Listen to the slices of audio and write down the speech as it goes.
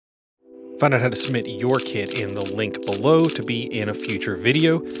Find out how to submit your kit in the link below to be in a future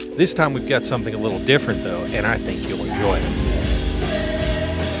video. This time we've got something a little different though, and I think you'll enjoy it.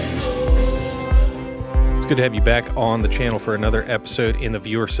 It's good to have you back on the channel for another episode in the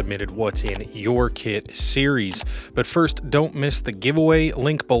viewer submitted What's in Your Kit series. But first, don't miss the giveaway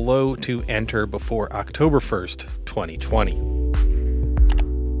link below to enter before October 1st, 2020.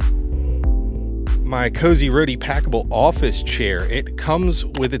 My Cozy Roadie packable office chair. It comes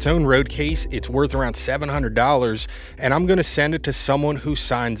with its own road case. It's worth around $700, and I'm going to send it to someone who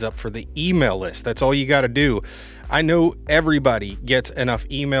signs up for the email list. That's all you got to do. I know everybody gets enough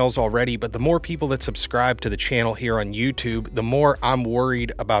emails already, but the more people that subscribe to the channel here on YouTube, the more I'm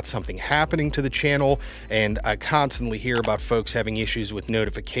worried about something happening to the channel. And I constantly hear about folks having issues with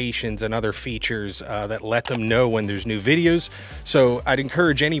notifications and other features that let them know when there's new videos. So I'd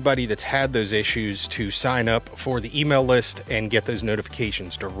encourage anybody that's had those issues to sign up for the email list and get those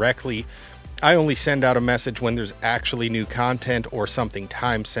notifications directly. I only send out a message when there's actually new content or something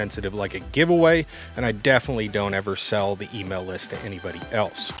time sensitive like a giveaway, and I definitely don't ever sell the email list to anybody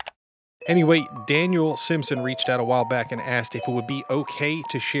else. Anyway, Daniel Simpson reached out a while back and asked if it would be okay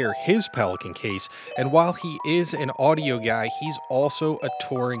to share his Pelican case, and while he is an audio guy, he's also a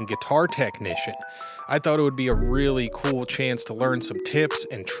touring guitar technician. I thought it would be a really cool chance to learn some tips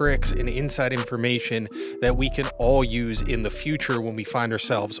and tricks and inside information that we can all use in the future when we find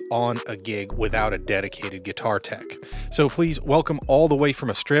ourselves on a gig without a dedicated guitar tech. So please welcome all the way from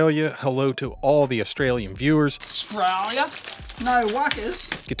Australia. Hello to all the Australian viewers. Australia? No whackers.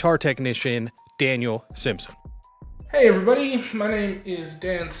 Guitar technician Daniel Simpson. Hey everybody, my name is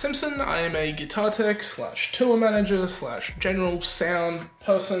Dan Simpson. I am a guitar tech / tour manager / general sound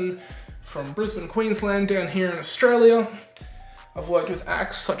person from Brisbane, Queensland, down here in Australia. I've worked with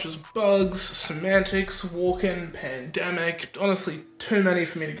acts such as Bugs, Semantics, Walk-In, Pandemic, honestly too many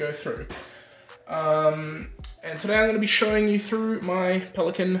for me to go through. And today I'm going to be showing you through my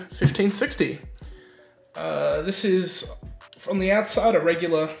Pelican 1560. This is, from the outside, a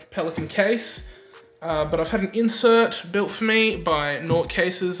regular Pelican case, but I've had an insert built for me by Naught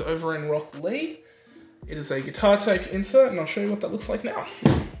Cases over in Rocklea. It is a Guitar Tech insert, and I'll show you what that looks like now.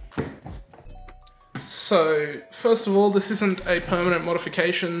 So, first of all, this isn't a permanent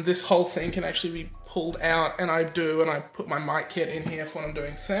modification. This whole thing can actually be pulled out, and I do, and I put my mic kit in here for when I'm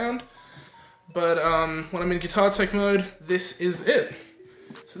doing sound. But when I'm in Guitar Tech mode, this is it.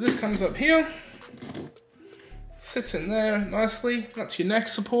 So this comes up here, sits in there nicely. That's your neck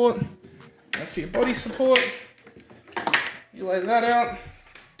support. And for your body support, you lay that out.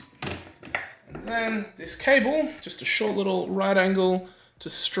 And then this cable, just a short little right angle to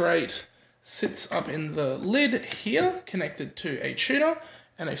straight, sits up in the lid here, connected to a tuner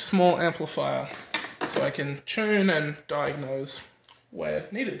and a small amplifier, so I can tune and diagnose where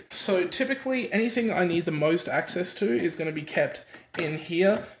needed. So typically anything I need the most access to is going to be kept in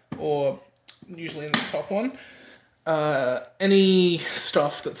here, or usually in this top one. Any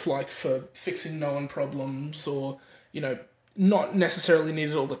stuff that's like for fixing known problems or, you know, not necessarily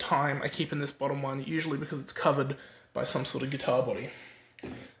needed all the time, I keep in this bottom one, usually because it's covered by some sort of guitar body.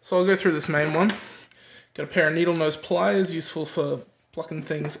 So I'll go through this main one. Got a pair of needle nose pliers, useful for plucking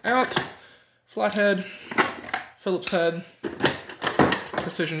things out. Flathead, Phillips head,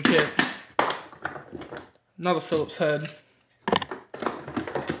 precision kit, another Phillips head,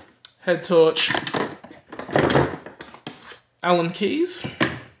 head torch, Allen keys,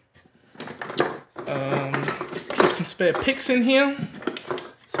 keep some spare picks in here,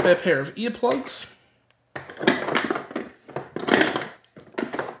 spare pair of earplugs.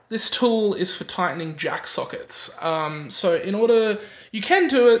 This tool is for tightening jack sockets. So in order, you can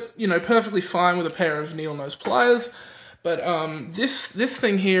do it, you know, perfectly fine with a pair of needle nose pliers, but this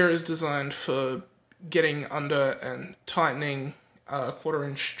thing here is designed for getting under and tightening 1/4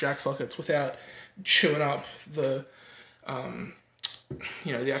 inch jack sockets without chewing up the,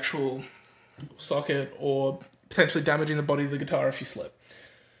 you know, the actual socket or potentially damaging the body of the guitar if you slip.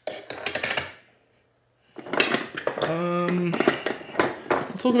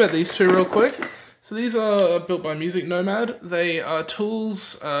 Talk about these two real quick. So these are built by Music Nomad. They are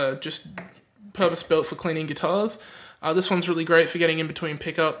tools just purpose built for cleaning guitars. This one's really great for getting in between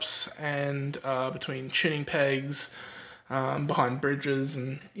pickups and between tuning pegs, behind bridges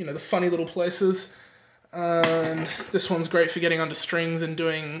and, you know, the funny little places. And this one's great for getting under strings and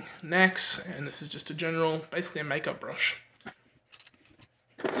doing necks, and this is just a general, basically a makeup brush.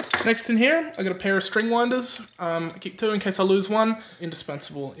 Next in here, I got a pair of string winders. I keep two in case I lose one.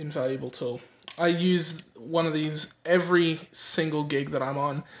 Indispensable, invaluable tool. I use one of these every single gig that I'm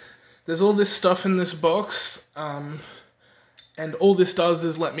on. There's all this stuff in this box, and And all this does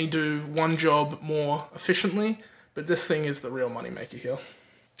is let me do one job more efficiently, but this thing is the real moneymaker here.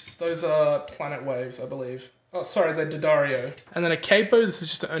 Those are Planet Waves, I believe. Oh, sorry, they're Daddario. And then a capo, this is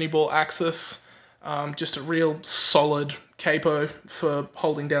just an Oniball axis, just a real solid capo for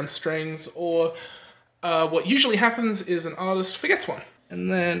holding down strings, or what usually happens is an artist forgets one.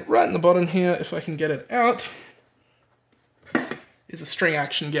 And then right in the bottom here, if I can get it out, is a string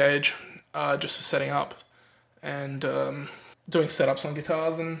action gauge, just for setting up and doing setups on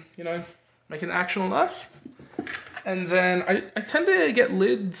guitars and, you know, making the action all nice. And then I tend to get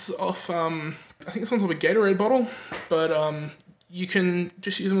lids off, I think this one's off a Gatorade bottle, but you can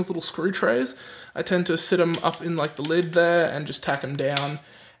just use them with little screw trays. I tend to sit them up in like the lid there and just tack them down,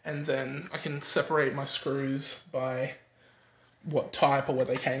 and then I can separate my screws by what type or where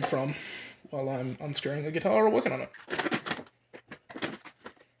they came from while I'm unscrewing the guitar or working on it.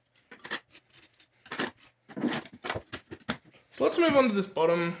 So let's move on to this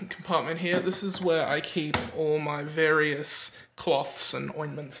bottom compartment here. This is where I keep all my various cloths and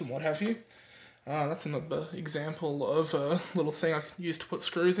ointments and what have you. That's another example of a little thing I can use to put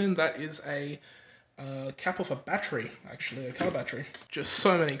screws in. That is a cap off a battery, actually, a car battery. Just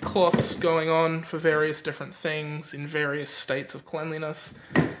so many cloths going on for various different things in various states of cleanliness.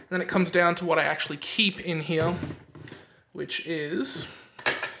 And then it comes down to what I actually keep in here, which is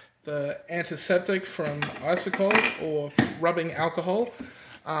the antiseptic from Isocol, or rubbing alcohol.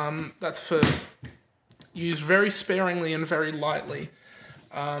 That's for used very sparingly and very lightly.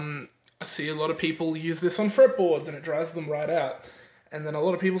 I see a lot of people use this on fretboards and it dries them right out. And then a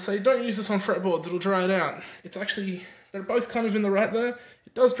lot of people say, don't use this on fretboards, it'll dry it out. It's actually, they're both kind of in the right there.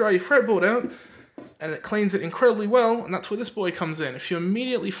 It does dry your fretboard out, and it cleans it incredibly well, and that's where this boy comes in. If you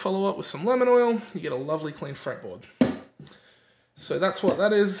immediately follow up with some lemon oil, you get a lovely clean fretboard. So that's what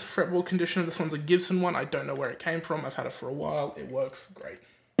that is, fretboard conditioner. This one's a Gibson one. I don't know where it came from. I've had it for a while. It works great.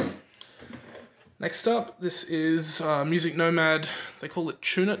 Next up, this is Music Nomad. They call it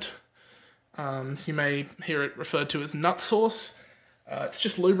Tune It. You may hear it referred to as nut sauce. It's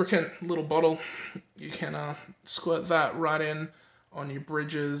just lubricant, little bottle. You can squirt that right in on your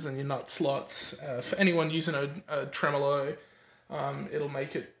bridges and your nut slots. For anyone using a tremolo, it'll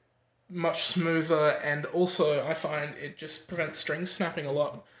make it much smoother, and also I find it just prevents strings snapping a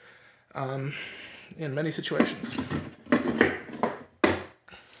lot in many situations.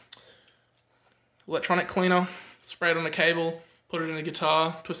 Electronic cleaner, spray it on a cable, put it in a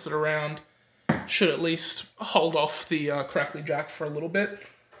guitar, twist it around. Should at least hold off the crackly jack for a little bit.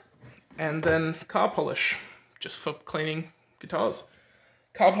 And then car polish, just for cleaning guitars.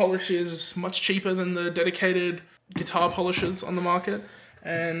 Car polish is much cheaper than the dedicated guitar polishers on the market,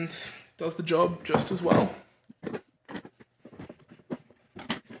 and does the job just as well.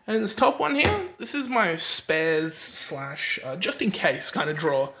 And in this top one here, this is my spares slash just in case kind of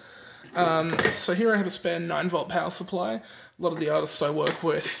drawer. So here I have a spare 9-volt power supply. A lot of the artists I work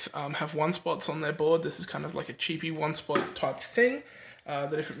with have 1-spots on their board. This is kind of like a cheapy 1-spot type thing,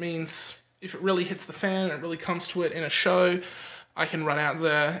 that if it really hits the fan and it really comes to it in a show, I can run out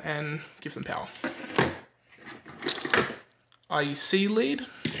there and give them power. IEC lead,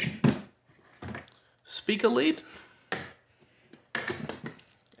 speaker lead,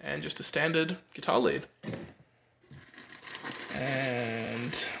 and just a standard guitar lead.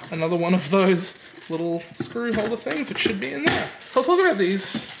 And another one of those little screw holder things which should be in there. So I'll talk about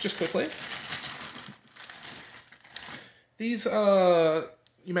these just quickly. These are,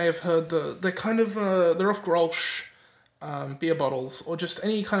 you may have heard, they're kind of, they're off Grolsch beer bottles, or just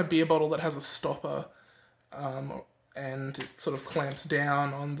any kind of beer bottle that has a stopper and it sort of clamps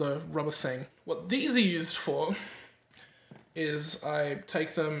down on the rubber thing. What these are used for is I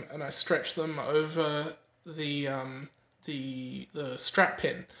take them and I stretch them over the strap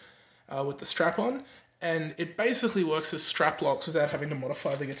pin with the strap on, and it basically works as strap locks without having to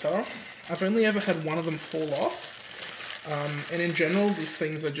modify the guitar. I've only ever had one of them fall off, and in general these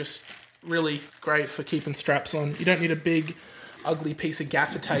things are just really great for keeping straps on. You don't need a big ugly piece of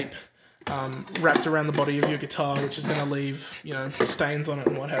gaffer tape wrapped around the body of your guitar, which is going to leave, you know, stains on it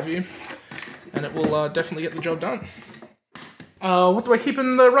and what have you, and it will definitely get the job done. What do I keep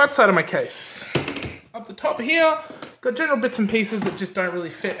in the right side of my case? Up the top here, got general bits and pieces that just don't really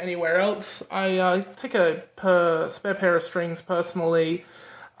fit anywhere else. I take a spare pair of strings personally,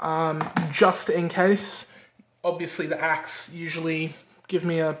 just in case. Obviously the acts usually give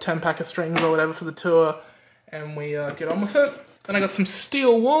me a 10-pack of strings or whatever for the tour, and we get on with it. Then I got some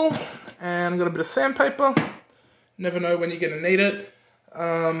steel wool, and I got a bit of sandpaper. Never know when you're going to need it.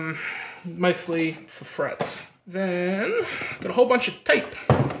 Mostly for frets. Then, got a whole bunch of tape.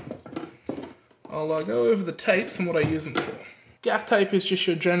 I'll go over the tapes and what I use them for. Gaff tape is just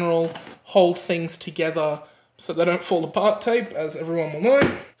your general hold things together so they don't fall apart tape, as everyone will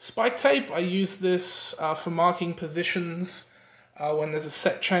know. Spike tape, I use this for marking positions when there's a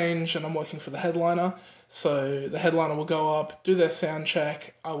set change and I'm working for the headliner. So the headliner will go up, do their sound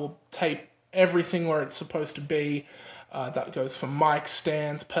check, I will tape everything where it's supposed to be. That goes for mic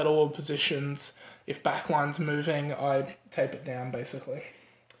stands, pedal positions. If backline's moving, I tape it down basically.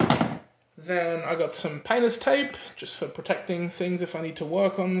 Then I got some painter's tape, just for protecting things if I need to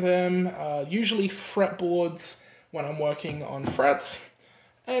work on them. Usually fretboards when I'm working on frets.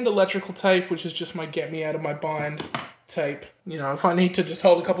 And electrical tape, which is just my get me out of my bind tape. You know, if I need to just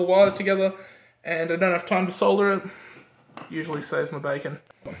hold a couple wires together and I don't have time to solder it, usually saves my bacon.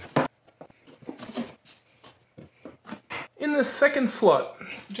 In the second slot,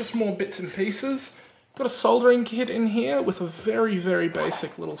 just more bits and pieces. Got a soldering kit in here with a very, very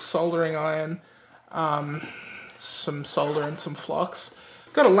basic little soldering iron, some solder and some flux.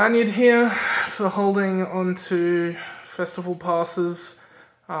 Got a lanyard here for holding onto festival passes.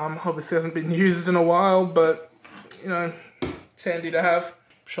 Obviously hasn't been used in a while, but you know, it's handy to have.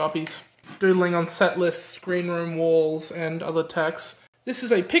 Sharpies. Doodling on set lists, green room walls, and other tacks. This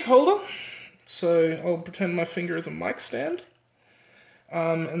is a pick holder, so I'll pretend my finger is a mic stand.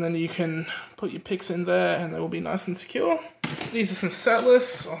 And then you can put your picks in there and they will be nice and secure. These are some set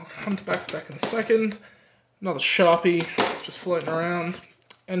lists. I'll come back to that in a second. Another Sharpie, it's just floating around.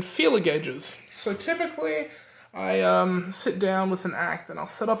 And feeler gauges. So typically I sit down with an act and I'll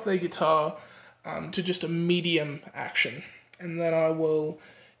set up their guitar to just a medium action. And then I will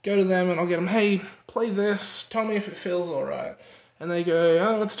go to them and I'll get them, hey, play this, tell me if it feels alright. And they go,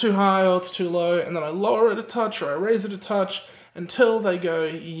 oh, it's too high, or it's too low. And then I lower it a touch or I raise it a touch, until they go,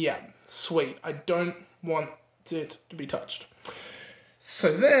 yeah, sweet, I don't want it to be touched.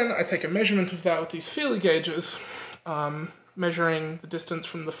 So then I take a measurement of that with these feeler gauges, measuring the distance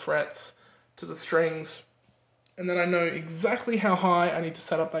from the frets to the strings, and then I know exactly how high I need to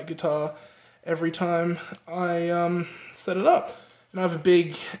set up that guitar every time I set it up. And I have a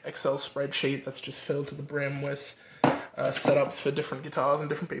big Excel spreadsheet that's just filled to the brim with setups for different guitars and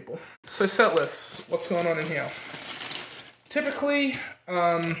different people. So set lists, what's going on in here? Typically,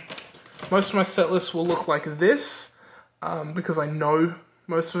 most of my set lists will look like this, because I know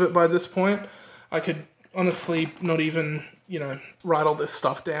most of it by this point. I could honestly not even, you know, write all this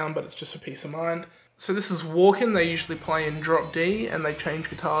stuff down, but it's just a peace of mind. So this is Walkin', they usually play in drop D, and they change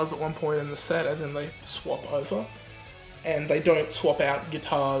guitars at one point in the set, as in they swap over. And they don't swap out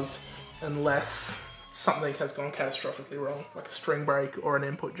guitars unless something has gone catastrophically wrong, like a string break or an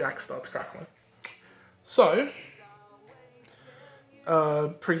input jack starts crackling. So,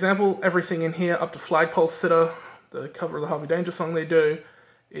 for example, everything in here up to Flagpole Sitter, the cover of the Harvey Danger song they do,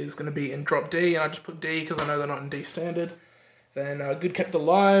 is going to be in drop D, and I just put D because I know they're not in D standard. Then Good Kept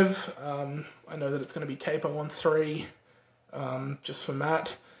Alive, I know that it's going to be Capo on 3, just for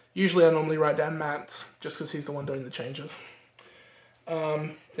Matt. Usually I normally write down Matt's, just because he's the one doing the changes.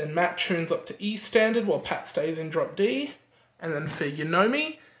 Then Matt tunes up to E standard while Pat stays in drop D. And then for You Know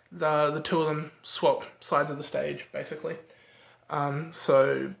Me, the two of them swap sides of the stage, basically.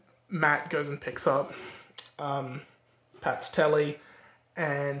 So Matt goes and picks up Pat's telly,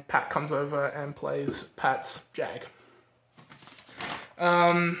 and Pat comes over and plays Pat's jag.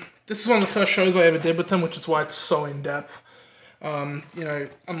 This is one of the first shows I ever did with them, which is why it's so in-depth. You know,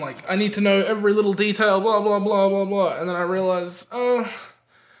 I'm like, I need to know every little detail, blah, blah, blah, blah, blah. And then I realized, oh,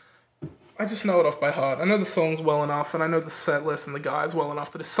 I just know it off by heart. I know the songs well enough, and I know the set list and the guys well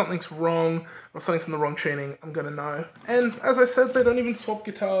enough that if something's wrong, or something's in the wrong tuning, I'm gonna know. And as I said, they don't even swap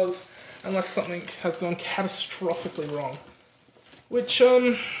guitars unless something has gone catastrophically wrong. Which,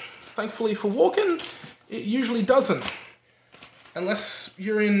 thankfully for Walkin', it usually doesn't. Unless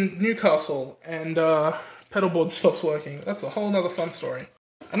you're in Newcastle and pedalboard stops working. That's a whole nother fun story.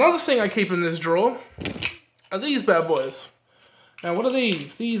 Another thing I keep in this drawer are these bad boys. Now what are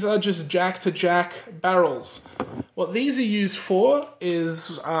these? These are just jack-to-jack barrels. What these are used for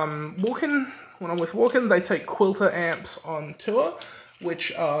is, Walkin', when I'm with Walkin', they take Quilter amps on tour,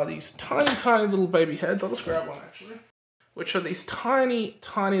 which are these tiny, tiny little baby heads. I'll just grab one actually. Which are these tiny,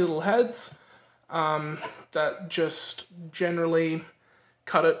 tiny little heads that just generally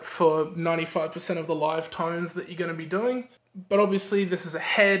cut it for 95% of the live tones that you're going to be doing. But obviously this is a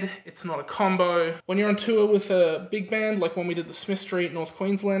head, it's not a combo. When you're on tour with a big band, like when we did the Smith Street, North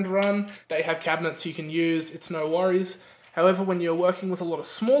Queensland run, they have cabinets you can use, it's no worries. However, when you're working with a lot of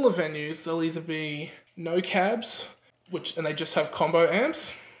smaller venues, there'll either be no cabs, and they just have combo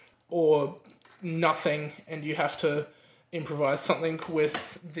amps, or nothing, and you have to improvise something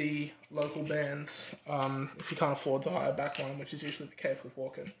with the local bands if you can't afford to hire a backline, which is usually the case with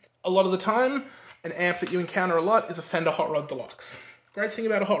walk-in. A lot of the time, an amp that you encounter a lot is a Fender Hot Rod Deluxe. Great thing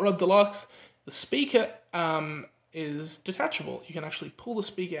about a Hot Rod Deluxe, the speaker is detachable. You can actually pull the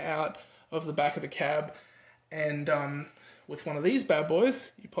speaker out of the back of the cab, and with one of these bad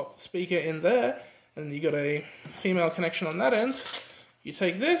boys, you pop the speaker in there, and you got a female connection on that end. You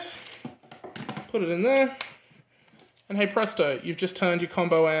take this, put it in there, and hey presto, you've just turned your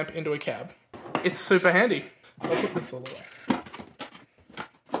combo amp into a cab. It's super handy. So I'll put this all away.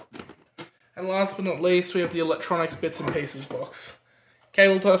 And last but not least, we have the electronics bits and pieces box.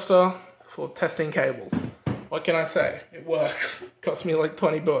 Cable tester for testing cables. What can I say? It works. It cost me like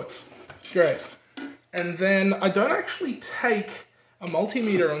 20 bucks. It's great. And then I don't actually take a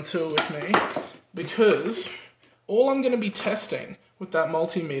multimeter on tour with me because all I'm going to be testing with that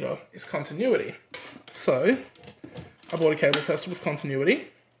multimeter is continuity. So I bought a cable tester with continuity.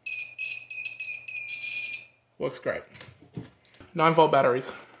 Works great. 9-volt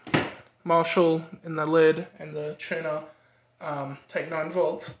batteries. Marshall in the lid and the tuner take 9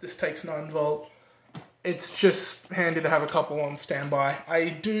 volts. This takes 9 volt. It's just handy to have a couple on standby.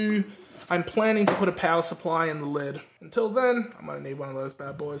 I'm planning to put a power supply in the lid. Until then, I'm gonna need one of those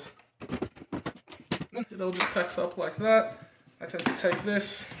bad boys. It all just packs up like that. I tend to take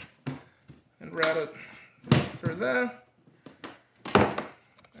this and route it through there.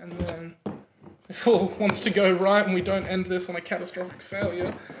 And then, if all wants to go right and we don't end this on a catastrophic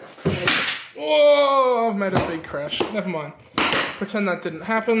failure, oh, I've made a big crash. Never mind. Pretend that didn't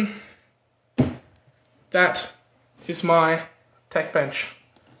happen. That is my tech bench.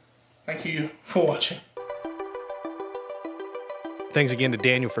 Thank you for watching. Thanks again to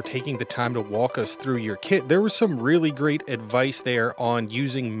Daniel for taking the time to walk us through your kit. There was some really great advice there on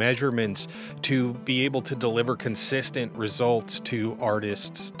using measurements to be able to deliver consistent results to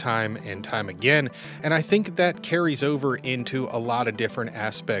artists time and time again. And I think that carries over into a lot of different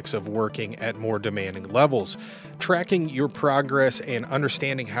aspects of working at more demanding levels. Tracking your progress and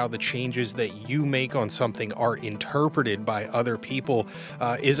understanding how the changes that you make on something are interpreted by other people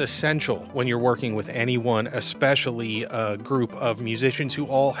is essential when you're working with anyone, especially a group of musicians who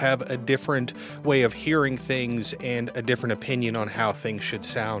all have a different way of hearing things and a different opinion on how things should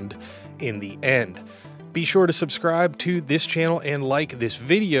sound in the end. Be sure to subscribe to this channel and like this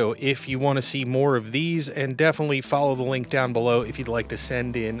video if you want to see more of these, and definitely follow the link down below if you'd like to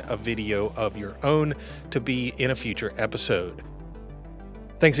send in a video of your own to be in a future episode.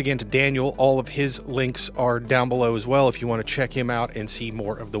 Thanks again to Daniel. All of his links are down below as well if you want to check him out and see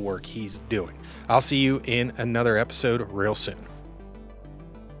more of the work he's doing. I'll see you in another episode real soon.